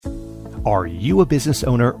Are you a business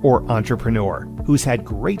owner or entrepreneur who's had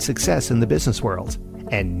great success in the business world,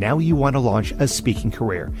 and now you want to launch a speaking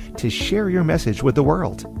career to share your message with the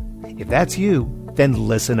world? If that's you, then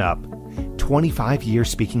listen up. 25-year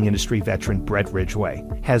speaking industry veteran Brett Ridgway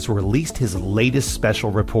has released his latest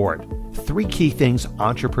special report, 3 key things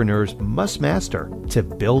entrepreneurs must master to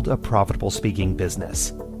build a profitable speaking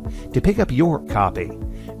business. To pick up your copy,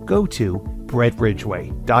 go to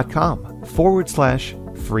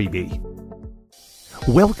brettridgway.com/freebie.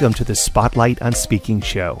 Welcome to the Spotlight on Speaking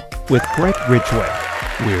show with Brett Ridgway,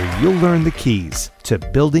 where you'll learn the keys to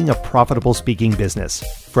building a profitable speaking business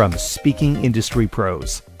from speaking industry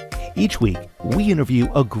pros. Each week, we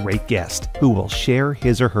interview a great guest who will share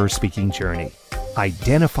his or her speaking journey,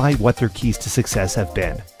 identify what their keys to success have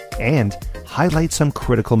been, and highlight some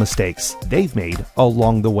critical mistakes they've made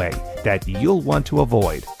along the way that you'll want to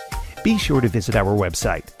avoid. Be sure to visit our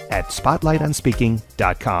website at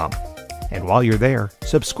spotlightonspeaking.com. And while you're there,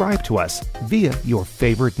 subscribe to us via your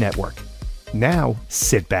favorite network. Now,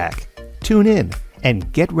 sit back, tune in,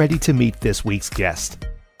 and get ready to meet this week's guest.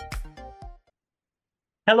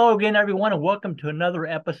 Hello again, everyone, and welcome to another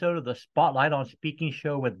episode of the Spotlight on Speaking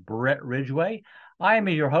show with Brett Ridgway. I am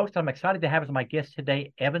your host. I'm excited to have as my guest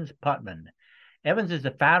today, Evans Putman. Evans is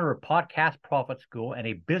the founder of Podcast Profit School and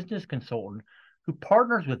a business consultant who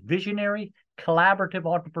partners with visionary, collaborative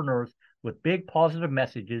entrepreneurs with big positive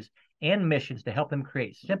messages and missions to help them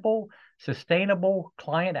create simple, sustainable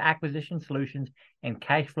client acquisition solutions and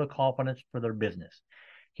cash flow confidence for their business.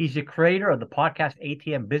 He's the creator of the podcast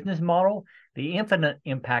ATM business model, the Infinite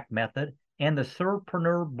Impact Method, and the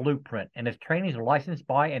Servepreneur Blueprint, and his trainings are licensed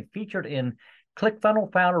by and featured in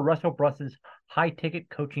ClickFunnels founder Russell Brunson's high-ticket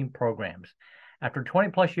coaching programs. After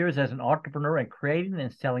 20-plus years as an entrepreneur and creating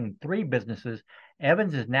and selling 3 businesses,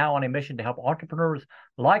 Evans is now on a mission to help entrepreneurs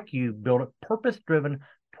like you build purpose-driven,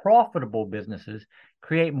 profitable businesses,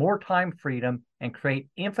 create more time freedom, and create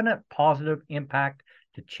infinite positive impact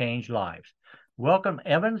to change lives. Welcome,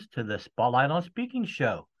 Evans, to the Spotlight on Speaking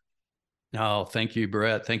show. Oh, thank you,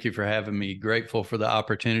 Brett. Thank you for having me. Grateful for the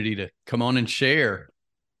opportunity to come on and share.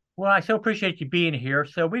 Well, I so appreciate you being here.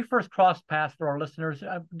 So we first crossed paths for our listeners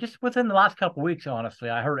just within the last couple of weeks, honestly.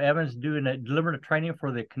 I heard Evans delivering a training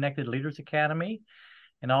for the Connected Leaders Academy.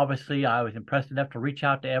 And obviously, I was impressed enough to reach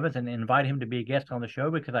out to Evans and invite him to be a guest on the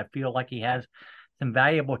show because I feel like he has some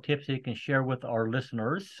valuable tips he can share with our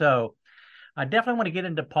listeners. So I definitely want to get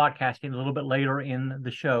into podcasting a little bit later in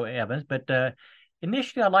the show, Evans. But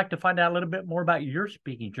initially, I'd like to find out a little bit more about your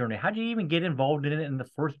speaking journey. How did you even get involved in it in the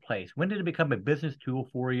first place? When did it become a business tool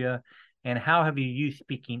for you? And how have you used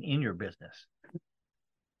speaking in your business?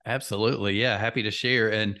 Absolutely. Yeah. Happy to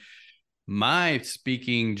share. And my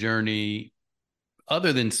speaking journey,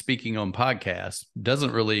 other than speaking on podcasts,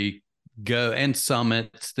 doesn't really go, and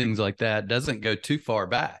summits, things like that, doesn't go too far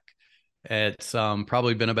back. It's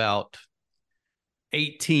probably been about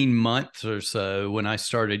 18 months or so when I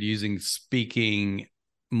started using speaking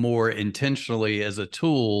more intentionally as a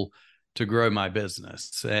tool to grow my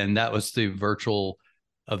business. And that was through virtual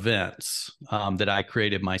events that I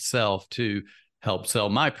created myself to help sell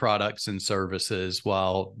my products and services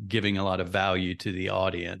while giving a lot of value to the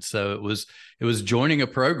audience. So it was joining a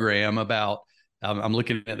program about, I'm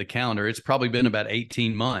looking at the calendar, it's probably been about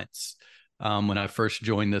 18 months when I first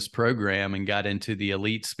joined this program and got into the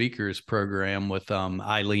Elite Speakers program with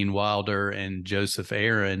Eileen Wilder and Joseph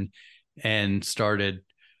Aaron, and started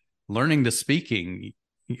learning the speaking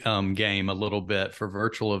game a little bit for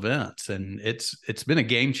virtual events. And it's been a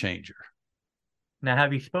game changer. Now,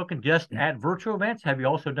 have you spoken just at virtual events? Have you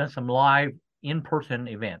also done some live in-person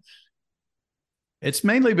events? It's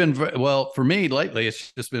mainly been, well, for me lately,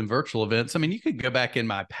 it's just been virtual events. I mean, you could go back in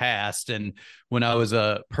my past, and when I was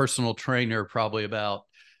a personal trainer, probably about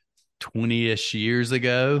 20-ish years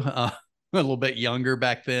ago, a little bit younger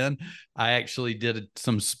back then, I actually did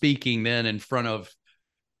some speaking then in front of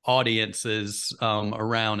audiences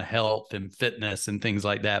around health and fitness and things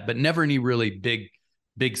like that, but never any really big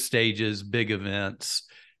stages, big events.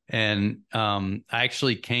 And I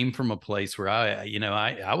actually came from a place where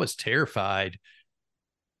I was terrified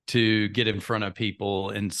to get in front of people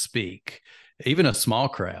and speak, even a small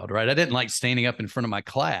crowd, right? I didn't like standing up in front of my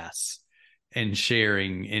class and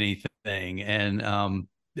sharing anything. And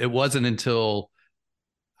it wasn't until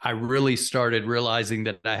I really started realizing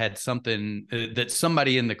that I had something that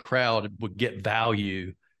somebody in the crowd would get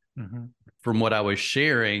value from what I was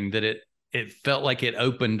sharing, that it felt like it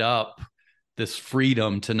opened up this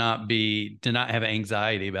freedom to not have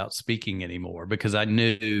anxiety about speaking anymore, because I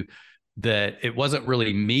knew that it wasn't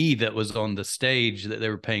really me that was on the stage that they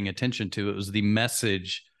were paying attention to. It was the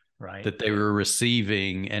message right. that they were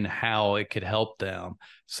receiving and how it could help them.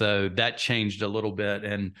 So that changed a little bit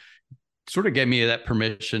and sort of gave me that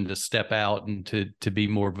permission to step out and to be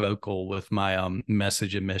more vocal with my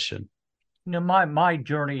message and mission. My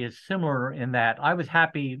journey is similar in that I was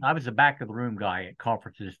happy. I was a back of the room guy at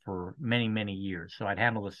conferences for many, many years. So I'd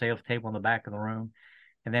handle the sales table in the back of the room.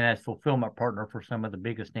 And then as fulfillment partner for some of the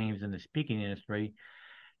biggest names in the speaking industry,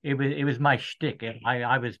 it was my shtick.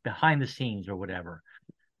 I was behind the scenes or whatever.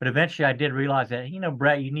 But eventually I did realize that,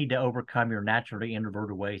 Brett, you need to overcome your naturally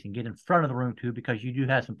introverted ways and get in front of the room too, because you do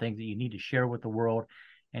have some things that you need to share with the world,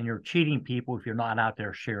 and you're cheating people if you're not out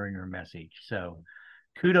there sharing your message. So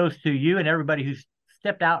kudos to you and everybody who's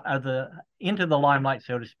stepped out into the limelight,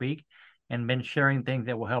 so to speak, and been sharing things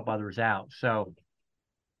that will help others out. So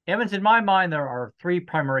Evans, in my mind, there are three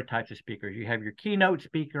primary types of speakers. You have your keynote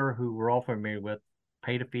speaker, who we're all familiar with,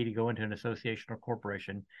 paid a fee to go into an association or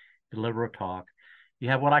corporation, deliver a talk. You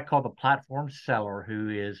have what I call the platform seller, who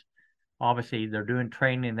is obviously they're doing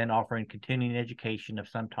training and then offering continuing education of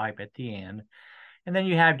some type at the end. And then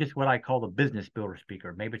you have just what I call the business builder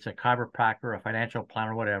speaker. Maybe it's a chiropractor, a financial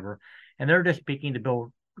planner, whatever. And they're just speaking to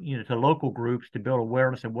build, to local groups to build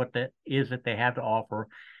awareness of what that is that they have to offer.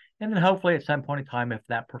 And then hopefully at some point in time, if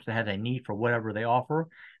that person has a need for whatever they offer,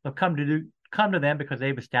 they'll come to them because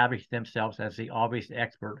they've established themselves as the obvious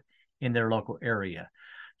expert in their local area.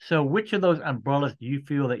 So which of those umbrellas do you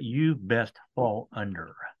feel that you best fall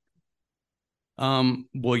under? Well,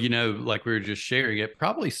 like we were just sharing, it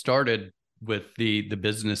probably started with the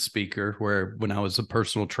business speaker, where when I was a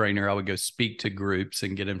personal trainer, I would go speak to groups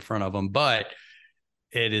and get in front of them. But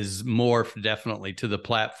it is morphed definitely to the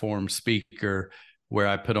platform speaker, where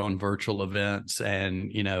I put on virtual events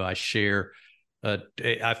and, I share,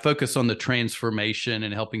 I focus on the transformation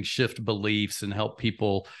and helping shift beliefs and help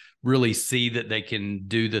people really see that they can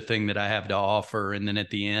do the thing that I have to offer. And then at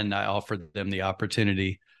the end, I offer them the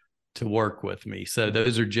opportunity to work with me. So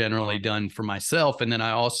those are generally done for myself. And then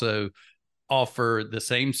I also offer the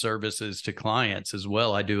same services to clients as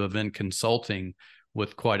well. I do event consulting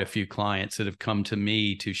with quite a few clients that have come to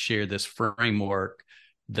me to share this framework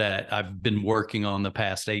that I've been working on the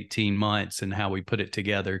past 18 months and how we put it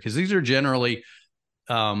together. Because these are generally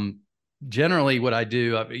what I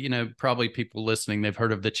do. Probably people listening, they've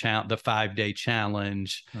heard of the 5-day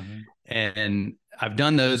challenge. Mm-hmm. And I've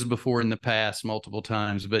done those before in the past multiple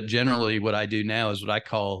times, but generally what I do now is what I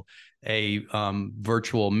call a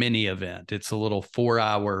virtual mini event. It's a little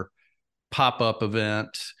 4-hour pop-up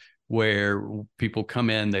event where people come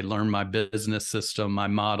in, they learn my business system, my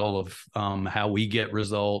model of how we get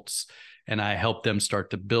results, and I help them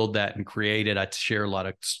start to build that and create it. I share a lot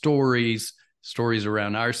of stories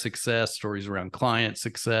around our success, stories around client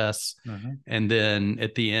success. Mm-hmm. And then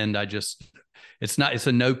at the end, it's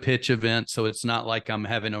a no pitch event. So it's not like I'm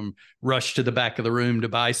having them rush to the back of the room to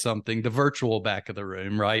buy something, the virtual back of the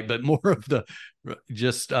room, right? But more of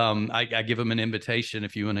I give them an invitation.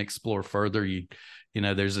 If you want to explore further,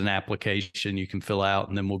 there's an application you can fill out,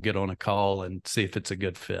 and then we'll get on a call and see if it's a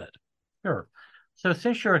good fit. Sure. So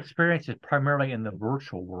since your experience is primarily in the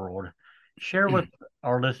virtual world, share with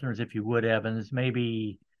our listeners, if you would, Evans,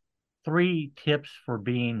 maybe 3 tips for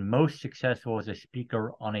being most successful as a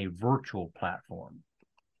speaker on a virtual platform.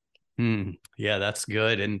 Yeah, that's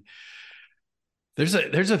good. And there's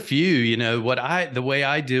a few, the way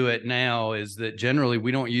I do it now is that generally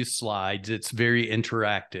we don't use slides. It's very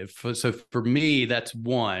interactive. So for me, that's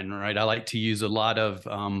one, right? I like to use a lot of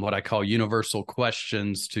what I call universal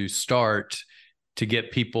questions to start to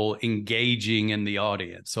get people engaging in the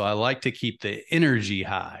audience. So I like to keep the energy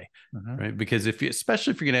high, right? Because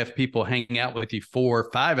especially if you're going to have people hang out with you 4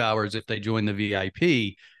 or 5 hours, if they join the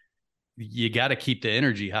VIP, you got to keep the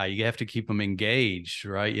energy high. You have to keep them engaged,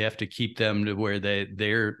 right? You have to keep them to where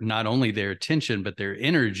they're not only their attention, but their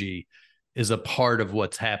energy is a part of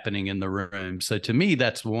what's happening in the room. So to me,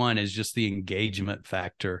 that's one, is just the engagement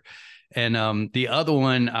factor. And the other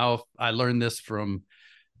one, I learned this from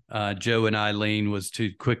Joe and Eileen, was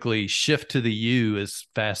to quickly shift to the you as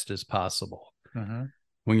fast as possible. Mm-hmm.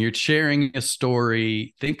 When you're sharing a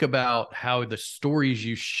story, think about how the stories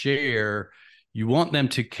you share, you want them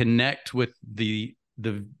to connect with the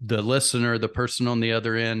listener, the person on the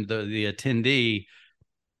other end, the attendee,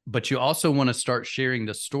 but you also want to start sharing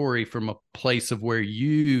the story from a place of where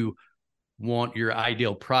you want your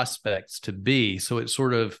ideal prospects to be. So it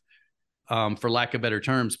sort of, for lack of better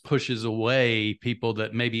terms, pushes away people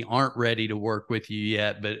that maybe aren't ready to work with you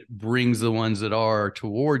yet, but brings the ones that are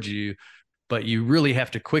towards you. But you really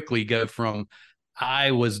have to quickly go from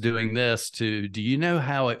I was doing this to, do you know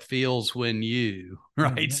how it feels when you,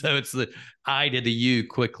 right? Mm-hmm. So it's the I to the you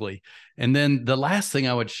quickly. And then the last thing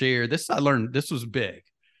I would share, this I learned, this was big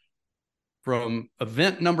from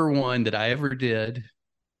event number one that I ever did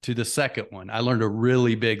to the second one. I learned a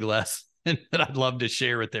really big lesson that I'd love to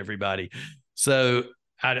share with everybody. So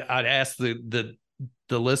I'd ask the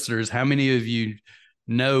listeners, how many of you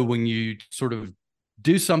know when you sort of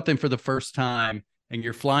do something for the first time and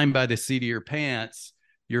you're flying by the seat of your pants,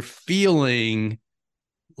 you're feeling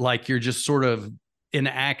like you're just sort of in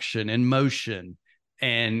action, in motion,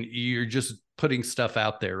 and you're just putting stuff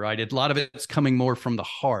out there, right? A lot of it's coming more from the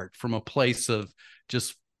heart, from a place of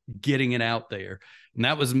just getting it out there. And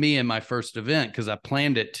that was me in my first event, because I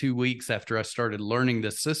planned it 2 weeks after I started learning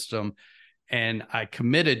the system, and I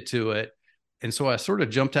committed to it. And so I sort of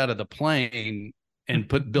jumped out of the plane and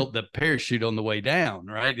built the parachute on the way down,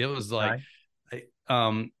 right? It was like, Right.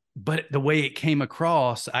 But the way it came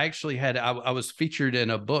across, I actually had, I was featured in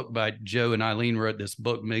a book by Joe and Eileen wrote this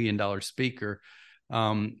book, $1 Million Speaker.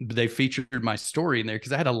 They featured my story in there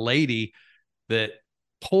because I had a lady that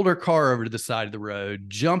pulled her car over to the side of the road,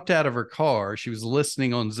 jumped out of her car. She was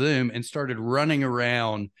listening on Zoom and started running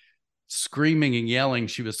around, screaming and yelling.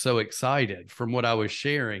 She was so excited from what I was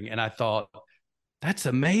sharing. And I thought, that's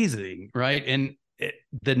amazing, right? And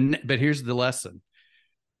but here's the lesson.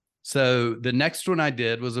 So the next one I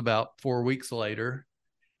did was about 4 weeks later.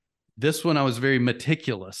 This one I was very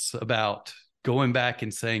meticulous about going back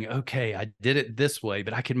and saying, okay, I did it this way,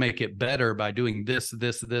 but I can make it better by doing this,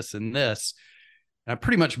 this, this, and this. And I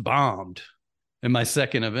pretty much bombed in my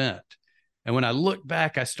second event. And when I look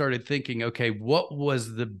back, I started thinking, okay, what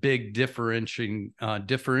was the big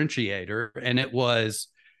differentiator? And it was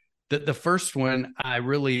that the first one, I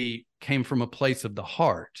really came from a place of the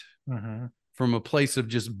heart. Mm-hmm. From a place of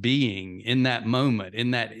just being in that moment,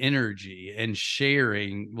 in that energy, and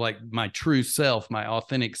sharing like my true self, my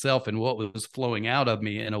authentic self, and what was flowing out of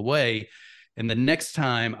me in a way. And the next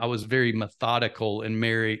time I was very methodical and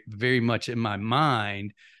very much in my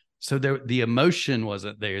mind. So the emotion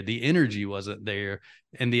wasn't there, the energy wasn't there,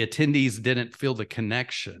 and the attendees didn't feel the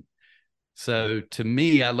connection. So to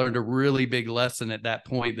me, I learned a really big lesson at that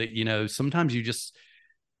point that, sometimes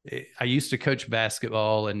I used to coach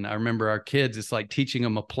basketball, and I remember our kids, it's like teaching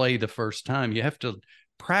them a play the first time. You have to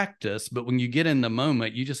practice, but when you get in the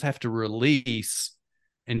moment, you just have to release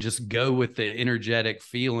and just go with the energetic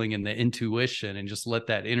feeling and the intuition and just let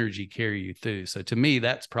that energy carry you through. So to me,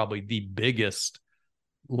 that's probably the biggest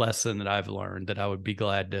lesson that I've learned that I would be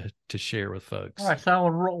glad to share with folks. All right, so I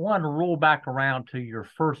want to roll back around to your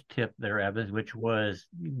first tip there, Evans, which was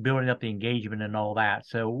building up the engagement and all that.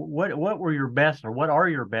 So what were your best, or what are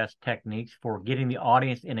your best techniques for getting the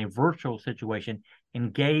audience in a virtual situation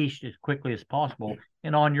engaged as quickly as possible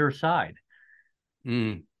and on your side?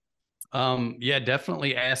 Yeah,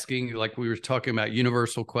 definitely asking, like we were talking about,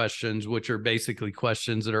 universal questions, which are basically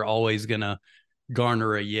questions that are always going to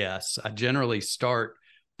garner a yes. I generally start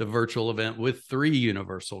the virtual event with 3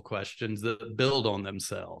 universal questions that build on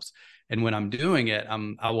themselves. And when I'm doing it,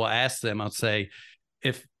 I will ask them, I'll say,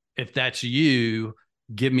 if that's you,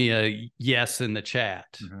 give me a yes in the chat.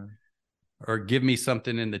 Mm-hmm. Or give me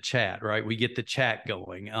something in the chat, right? We get the chat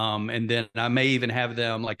going. And then I may even have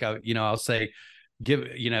them like, I'll say,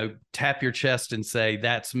 tap your chest and say,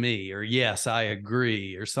 that's me, or yes, I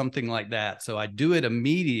agree, or something like that. So I do it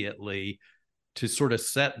immediately to sort of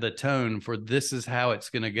set the tone for this is how it's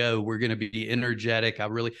going to go. We're going to be energetic.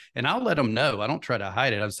 And I'll let them know. I don't try to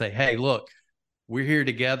hide it. I'll say, hey, look, we're here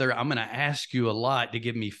together. I'm going to ask you a lot to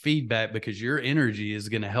give me feedback because your energy is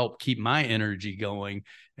going to help keep my energy going.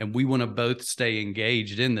 And we want to both stay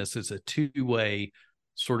engaged in this. It's a 2-way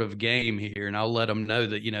sort of game here. And I'll let them know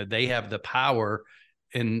that, they have the power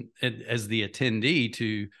and as the attendee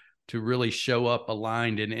to really show up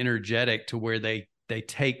aligned and energetic to where they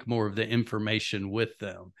take more of the information with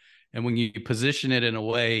them. And when you position it in a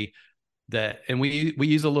way that, and we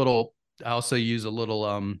use a little, I also use a little,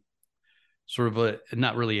 sort of a,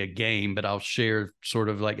 not really a game, but I'll share sort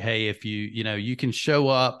of like, hey, if you can show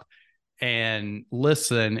up and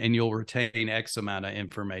listen and you'll retain X amount of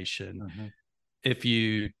information. Mm-hmm. If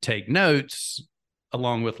you take notes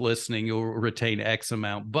along with listening, you'll retain X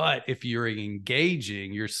amount. But if you're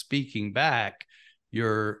engaging, you're speaking back,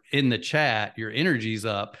 you're in the chat, your energy's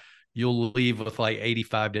up, you'll leave with like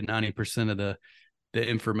 85 to 90% of the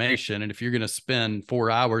information. And if you're going to spend 4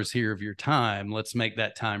 hours here of your time, let's make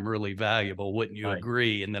that time really valuable. Wouldn't you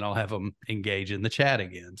agree? And then I'll have them engage in the chat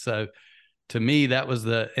again. So to me, that was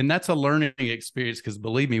and that's a learning experience, because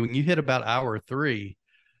believe me, when you hit about hour 3,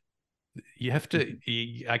 you have to,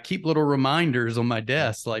 I keep little reminders on my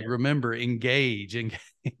desk, like remember, engage,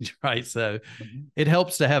 right? So it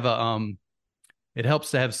helps to have it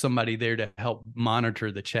helps to have somebody there to help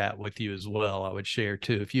monitor the chat with you as well. I would share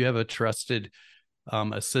too. If you have a trusted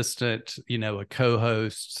assistant, a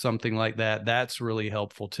co-host, something like that, that's really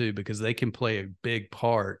helpful too, because they can play a big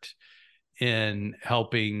part in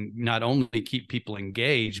helping not only keep people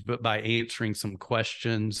engaged, but by answering some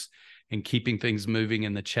questions and keeping things moving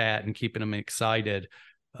in the chat and keeping them excited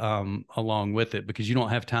along with it, because you don't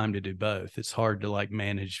have time to do both. It's hard to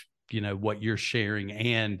manage, what you're sharing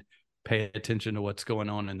and pay attention to what's going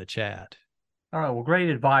on in the chat. All right. Well, great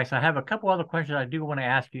advice. I have a couple other questions I do want to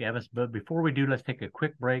ask you, Evans, but before we do, let's take a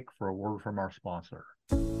quick break for a word from our sponsor.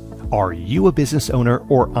 Are you a business owner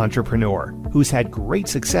or entrepreneur who's had great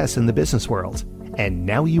success in the business world, and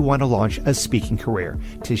now you want to launch a speaking career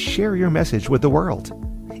to share your message with the world?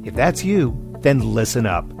 If that's you, then listen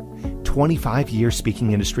up. 25-year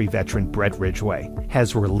speaking industry veteran Brett Ridgway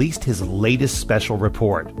has released his latest special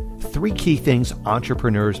report, 3 key things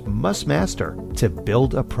entrepreneurs must master to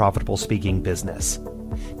build a profitable speaking business.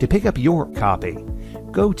 To pick up your copy,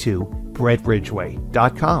 go to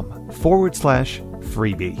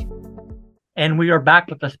brettridgway.com/freebie. And we are back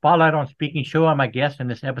with the Spotlight on Speaking show. And my guest in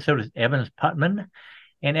this episode is Evans Putman.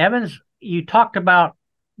 And Evans, you talked about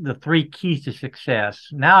the 3 keys to success.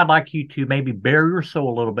 Now I'd like you to maybe bare your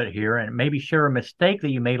soul a little bit here and maybe share a mistake that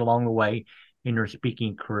you made along the way in your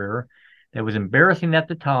speaking career that was embarrassing at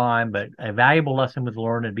the time, but a valuable lesson was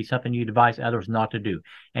learned and be something you advise others not to do.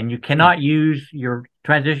 And you cannot use your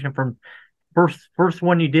transition from first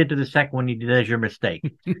one you did to the second one you did as your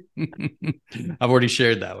mistake. I've already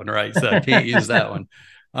shared that one, right? So I can't use that one.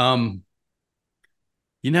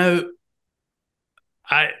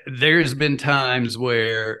 There's been times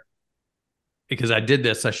where, because I did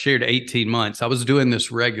this, I shared 18 months. I was doing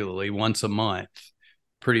this regularly once a month,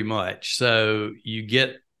 pretty much. So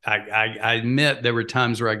I admit there were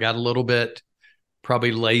times where I got a little bit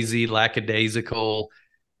probably lazy, lackadaisical.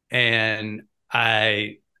 And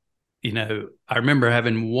I remember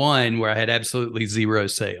having one where I had absolutely 0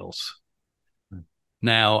 sales.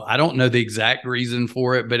 Now, I don't know the exact reason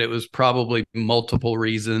for it, but it was probably multiple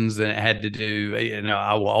reasons, and it had to do,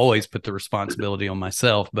 I will always put the responsibility on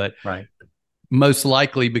myself, but right. Most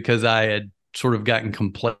likely because I had sort of gotten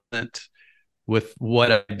complacent with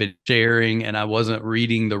what I've been sharing, and I wasn't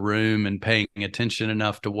reading the room and paying attention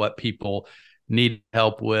enough to what people need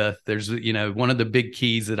help with. There's, one of the big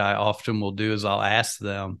keys that I often will do is I'll ask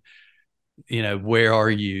them, where are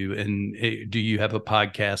you? And do you have a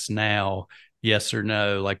podcast now? Yes or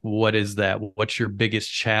no? Like, what is that? What's your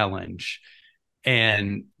biggest challenge?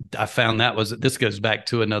 And I found this goes back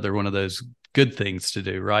to another one of those good things to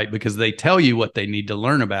do, right? Because they tell you what they need to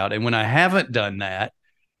learn about. And when I haven't done that,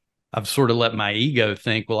 I've sort of let my ego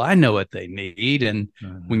think, well, I know what they need. And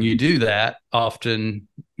when you do that, often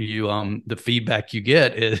the feedback you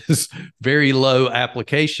get is very low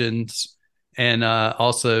applications and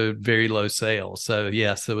also very low sales. So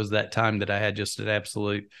yes, it was that time that I had just an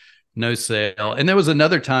absolute no sale. And there was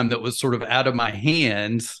another time that was sort of out of my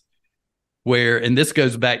hands where, and this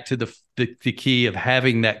goes back to the key of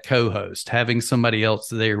having that co-host, having somebody else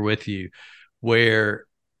there with you, where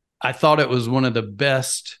I thought it was one of the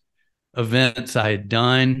best events I had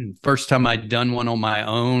done. First time I'd done one on my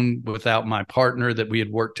own without my partner that we had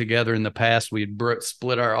worked together in the past. We had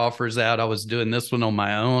split our offers out. I was doing this one on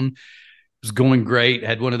my own. It was going great.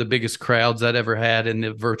 Had one of the biggest crowds I'd ever had in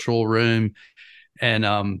the virtual room. And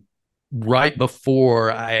right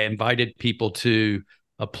before I invited people to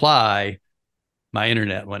apply, my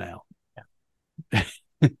internet went out. Yeah.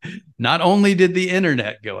 Not only did the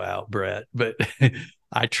internet go out, Brett, but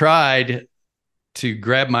I tried to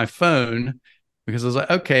grab my phone because I was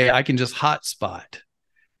like, okay, I can just hotspot.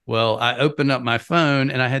 Well, I opened up my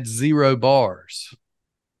phone and I had 0 bars.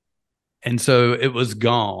 And so it was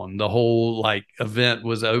gone. The whole event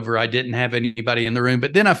was over. I didn't have anybody in the room.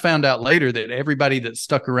 But then I found out later that everybody that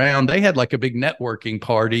stuck around, they had a big networking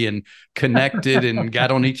party and connected and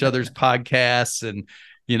got on each other's podcasts. And,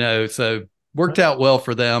 so worked out well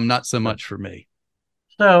for them, not so much for me.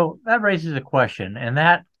 So that raises a question. And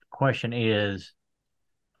that question is,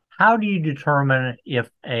 how do you determine if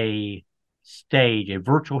a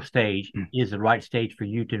virtual stage, is the right stage for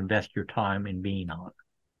you to invest your time in being on?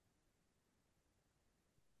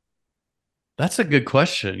 That's a good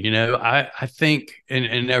question. I think,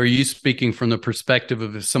 and are you speaking from the perspective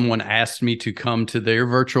of if someone asked me to come to their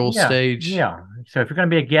virtual stage? Yeah. So if you're going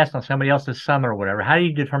to be a guest on somebody else's summit or whatever, how do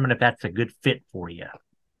you determine if that's a good fit for you?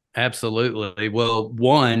 Absolutely. Well,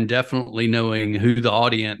 one, definitely knowing who the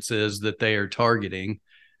audience is that they are targeting.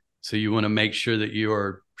 So you want to make sure that you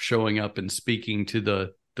are showing up and speaking to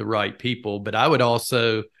the right people. But I would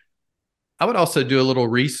also do a little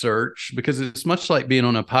research, because it's much like being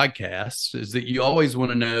on a podcast, is that you always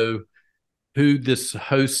want to know who this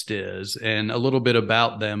host is and a little bit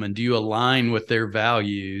about them. And do you align with their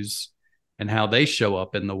values and how they show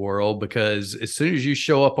up in the world? Because as soon as you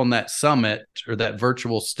show up on that summit or that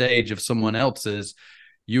virtual stage of someone else's,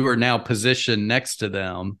 you are now positioned next to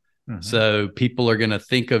them. Mm-hmm. So people are going to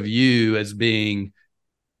think of you as being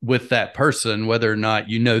with that person, whether or not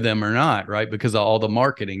you know them or not, right? Because of all the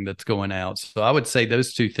marketing that's going out. So I would say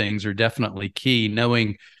those two things are definitely key.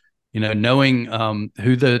 Knowing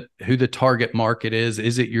who the target market is.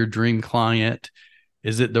 Is it your dream client?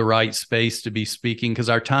 Is it the right space to be speaking? Because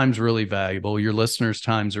our time's really valuable. Your listeners'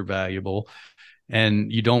 times are valuable.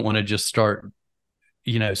 And you don't want to just start,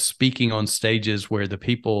 speaking on stages where the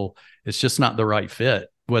people, it's just not the right fit,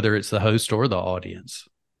 whether it's the host or the audience.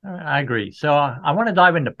 I agree. So I want to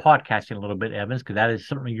dive into podcasting a little bit, Evans, because that is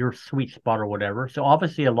certainly your sweet spot or whatever. So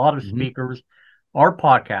obviously a lot of speakers are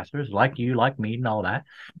podcasters, like you, like me, and all that.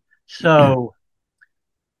 So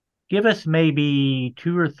give us maybe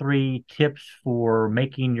 2 or 3 tips for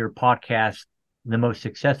making your podcast the most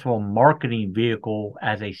successful marketing vehicle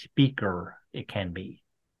as a speaker it can be.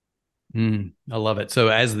 I love it. So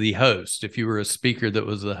as the host, if you were a speaker that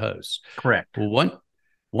was the host. Correct. Well,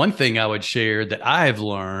 one thing I would share that I've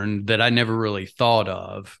learned that I never really thought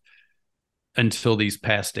of until these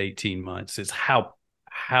past 18 months is how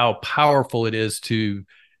powerful it is to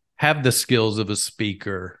have the skills of a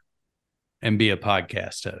speaker and be a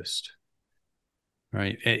podcast host,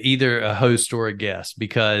 right? Either a host or a guest,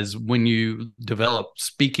 because when you develop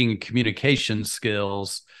speaking and communication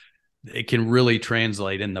skills, it can really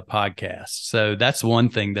translate in the podcast. So that's one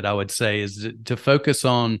thing that I would say is to focus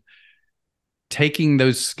on taking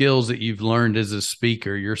those skills that you've learned as a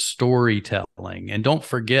speaker, your storytelling, and don't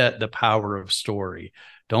forget the power of story.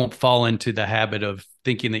 Don't fall into the habit of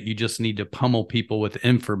thinking that you just need to pummel people with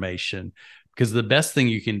information, because the best thing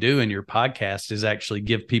you can do in your podcast is actually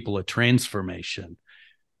give people a transformation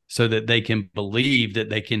so that they can believe that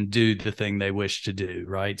they can do the thing they wish to do,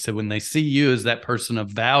 right? So when they see you as that person of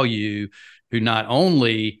value who not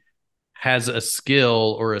only has a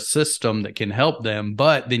skill or a system that can help them,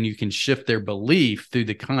 but then you can shift their belief through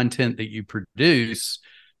the content that you produce.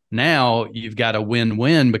 Now you've got a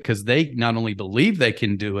win-win, because they not only believe they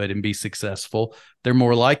can do it and be successful, they're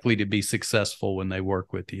more likely to be successful when they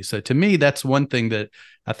work with you. So to me, that's one thing that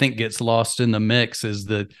I think gets lost in the mix, is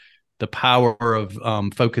the power of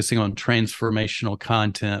focusing on transformational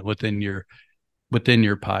content within your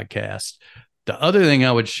podcast. The other thing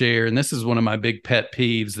I would share, and this is one of my big pet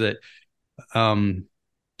peeves that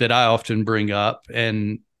I often bring up,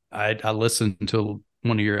 and I listened to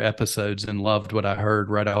one of your episodes and loved what I heard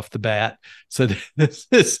right off the bat. So this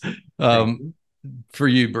is for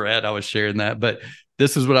you, Brett. I was sharing that, but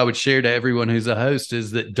this is what I would share to everyone who's a host, is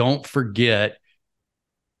that don't forget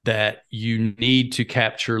that you need to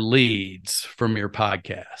capture leads from your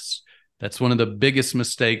podcast. That's one of the biggest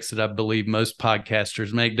mistakes that I believe most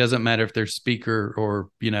podcasters make. Doesn't matter if they're speaker or,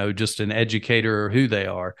 just an educator or who they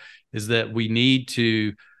are, is that we need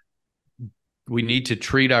to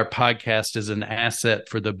treat our podcast as an asset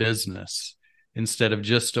for the business instead of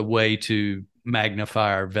just a way to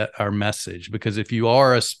magnify our message. Because if you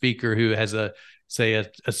are a speaker who has a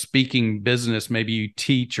speaking business, maybe you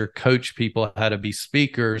teach or coach people how to be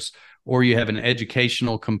speakers, or you have an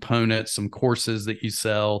educational component, some courses that you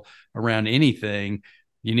sell around anything,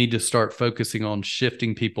 you need to start focusing on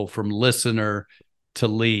shifting people from listener to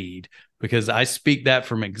lead. Because I speak that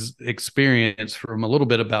from experience, from a little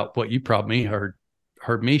bit about what you probably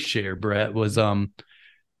heard me share, Brett, was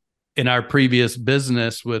in our previous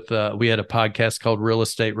business with we had a podcast called Real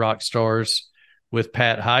Estate Rock Stars with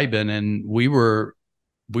Pat Hyben, and we were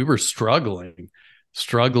struggling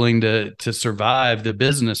to survive the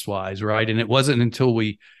business wise, right? And it wasn't until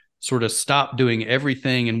we sort of stopped doing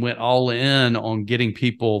everything and went all in on getting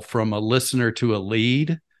people from a listener to a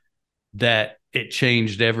lead that it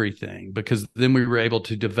changed everything, because then we were able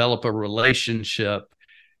to develop a relationship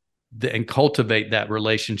and cultivate that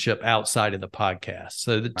relationship outside of the podcast.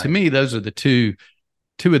 So to me, those are the two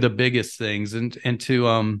of the biggest things. And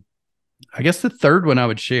to I guess the third one I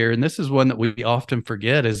would share, and this is one that we often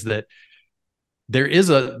forget, is that there is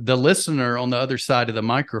the listener on the other side of the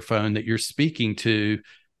microphone that you're speaking to.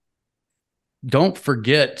 Don't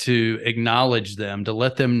forget to acknowledge them, to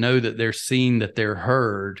let them know that they're seen, that they're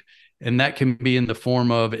heard. And that can be in the form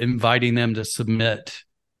of inviting them to submit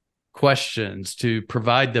questions, to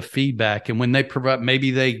provide the feedback. And when they provide, maybe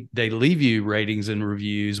they leave you ratings and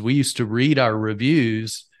reviews. We used to read our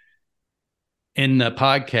reviews in the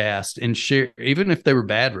podcast and share, even if they were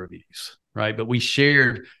bad reviews, right? But we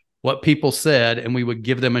shared what people said and we would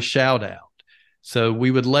give them a shout out. So we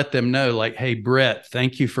would let them know, like, hey, Brett,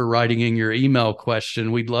 thank you for writing in your email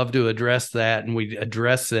question. We'd love to address that. And we'd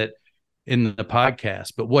address it in the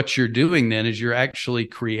podcast. But what you're doing then is you're actually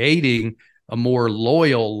creating a more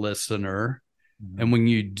loyal listener. Mm-hmm. And when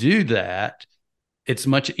you do that, it's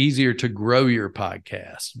much easier to grow your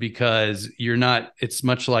podcast because it's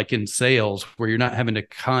much like in sales where you're not having to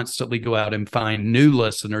constantly go out and find new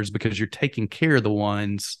listeners because you're taking care of the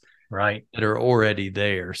ones right that are already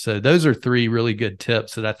there. So those are 3 really good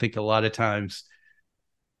tips that I think a lot of times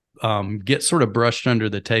get sort of brushed under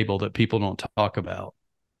the table that people don't talk about.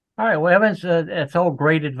 All right. Well, Evans, that's all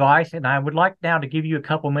great advice. And I would like now to give you a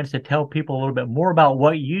couple minutes to tell people a little bit more about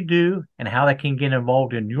what you do and how they can get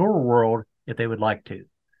involved in your world if they would like to.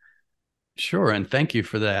 Sure. And thank you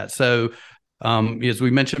for that. So as we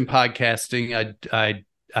mentioned, podcasting, I do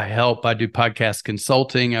podcast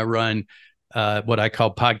consulting. I run what I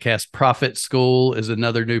call Podcast Profit School is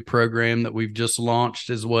another new program that we've just launched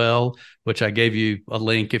as well, which I gave you a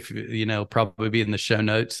link if, probably be in the show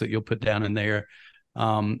notes that you'll put down in there.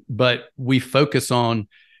 But we focus on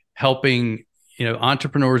helping,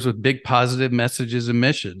 entrepreneurs with big positive messages and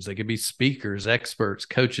missions. They could be speakers, experts,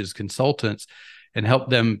 coaches, consultants, and help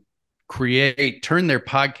them turn their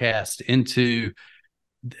podcast into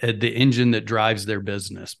the engine that drives their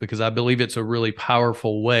business, because I believe it's a really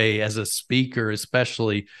powerful way as a speaker,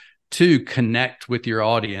 especially to connect with your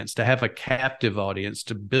audience, to have a captive audience,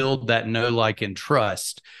 to build that know, like, and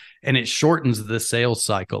trust. And it shortens the sales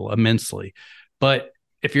cycle immensely. But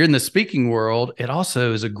if you're in the speaking world, it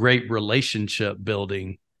also is a great relationship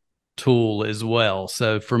building tool as well.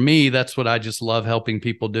 So for me, that's what I just love helping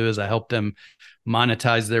people do, is I help them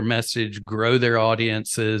monetize their message, grow their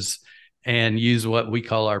audiences, and use what we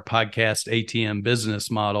call our podcast ATM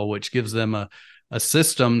business model, which gives them a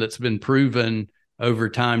system that's been proven over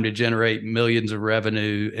time to generate millions of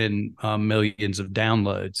revenue and millions of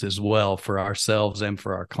downloads as well for ourselves and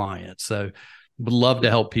for our clients. So would love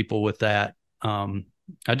to help people with that.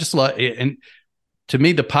 I just love it. And to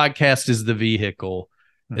me, the podcast is the vehicle.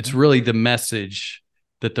 Mm-hmm. It's really the message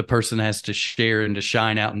that the person has to share and to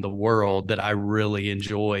shine out in the world that I really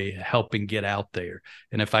enjoy helping get out there.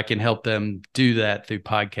 And if I can help them do that through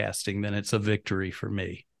podcasting, then it's a victory for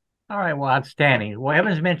me. All right. Well, outstanding. Well,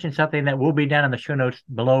 Evans mentioned something that will be down in the show notes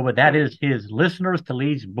below, but that is his Listeners to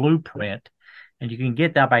Leads Blueprint. And you can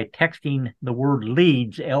get that by texting the word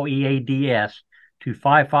leads, LEADS, to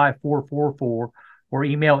 55444 or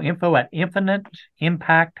email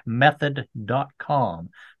info@infiniteimpactmethod.com.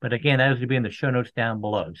 But again, those will be in the show notes down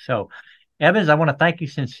below. So, Evans, I want to thank you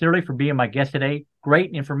sincerely for being my guest today.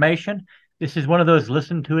 Great information. This is one of those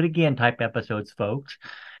listen to it again type episodes, folks.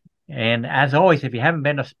 And as always, if you haven't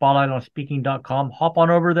been to spotlightonspeaking.com, hop on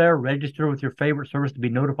over there, register with your favorite service to be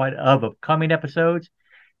notified of upcoming episodes.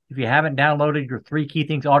 If you haven't downloaded your 3 key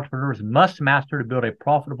things entrepreneurs must master to build a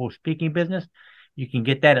profitable speaking business, you can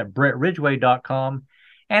get that at brettridgway.com.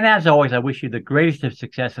 And as always, I wish you the greatest of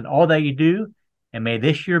success in all that you do. And may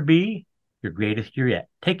this year be your greatest year yet.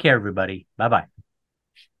 Take care, everybody. Bye-bye.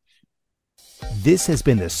 This has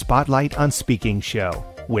been the Spotlight on Speaking show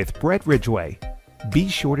with Brett Ridgway. Be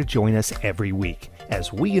sure to join us every week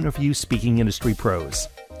as we interview speaking industry pros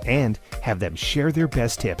and have them share their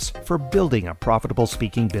best tips for building a profitable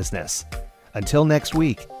speaking business. Until next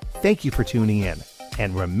week, thank you for tuning in.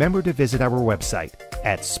 And remember to visit our website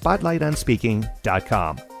at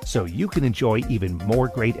spotlightonspeaking.com so you can enjoy even more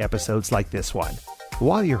great episodes like this one.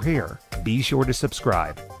 While you're here, be sure to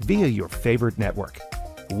subscribe via your favorite network.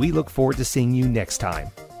 We look forward to seeing you next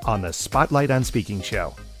time on the Spotlight on Speaking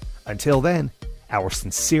show. Until then, our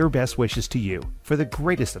sincere best wishes to you for the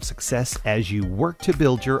greatest of success as you work to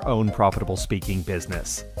build your own profitable speaking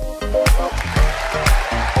business.